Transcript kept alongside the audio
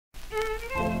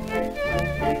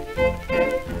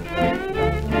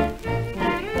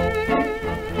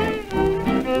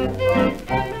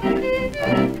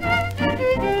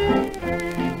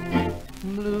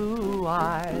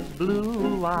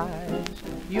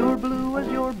You're blue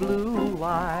as your blue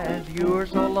eyes. You're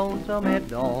so lonesome it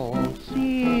don't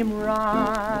seem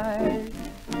right.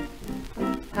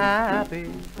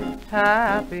 Happy,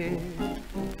 happy,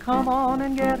 come on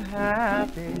and get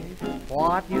happy.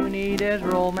 What you need is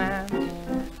romance.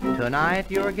 Tonight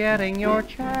you're getting your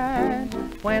chance.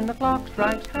 When the clock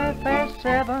strikes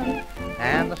 7:30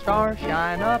 and the stars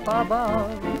shine up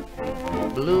above.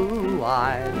 Blue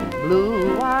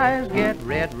eyes, get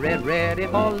red, red, ready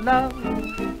for love.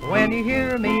 When you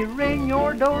hear me ring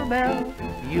your doorbell,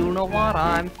 you'll know what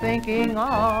I'm thinking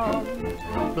of.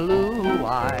 Blue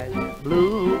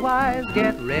eyes,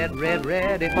 get red, red,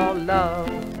 ready for love.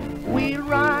 We'll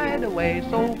ride away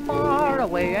so far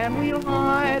away and we'll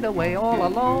hide away all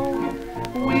alone.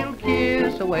 We'll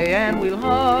kiss away and we'll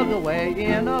hug away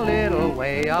in a little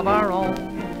way of our own.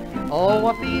 Oh,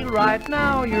 I feel right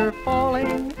now you're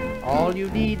falling. All you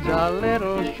need's a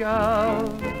little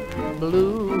shove.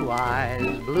 Blue eyes,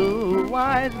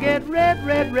 get red,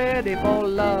 red, ready for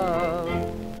love.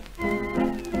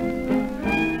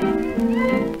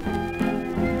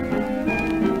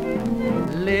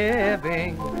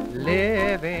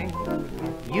 Living,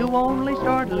 you only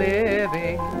start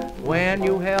living when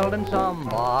you held in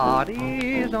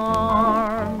somebody's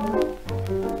arms.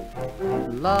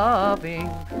 Loving,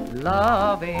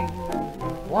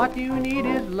 what you need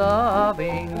is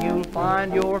loving. You'll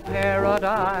find your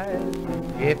paradise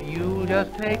if you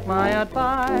just take my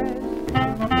advice.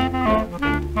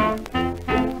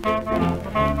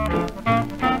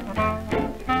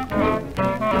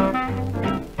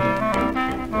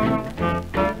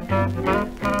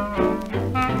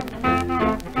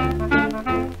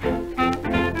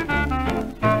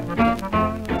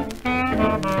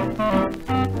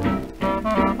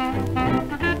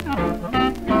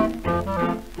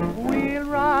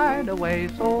 Away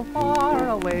so far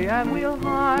away and we'll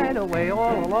hide away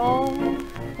all alone.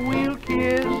 We'll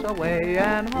kiss away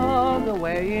and hug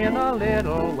away in a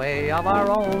little way of our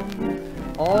own.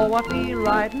 Oh, I feel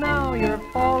right now you're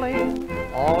falling.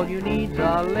 All you need's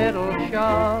a little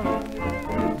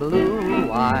shove. Blue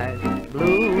eyes,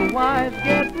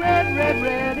 get red, red,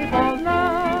 ready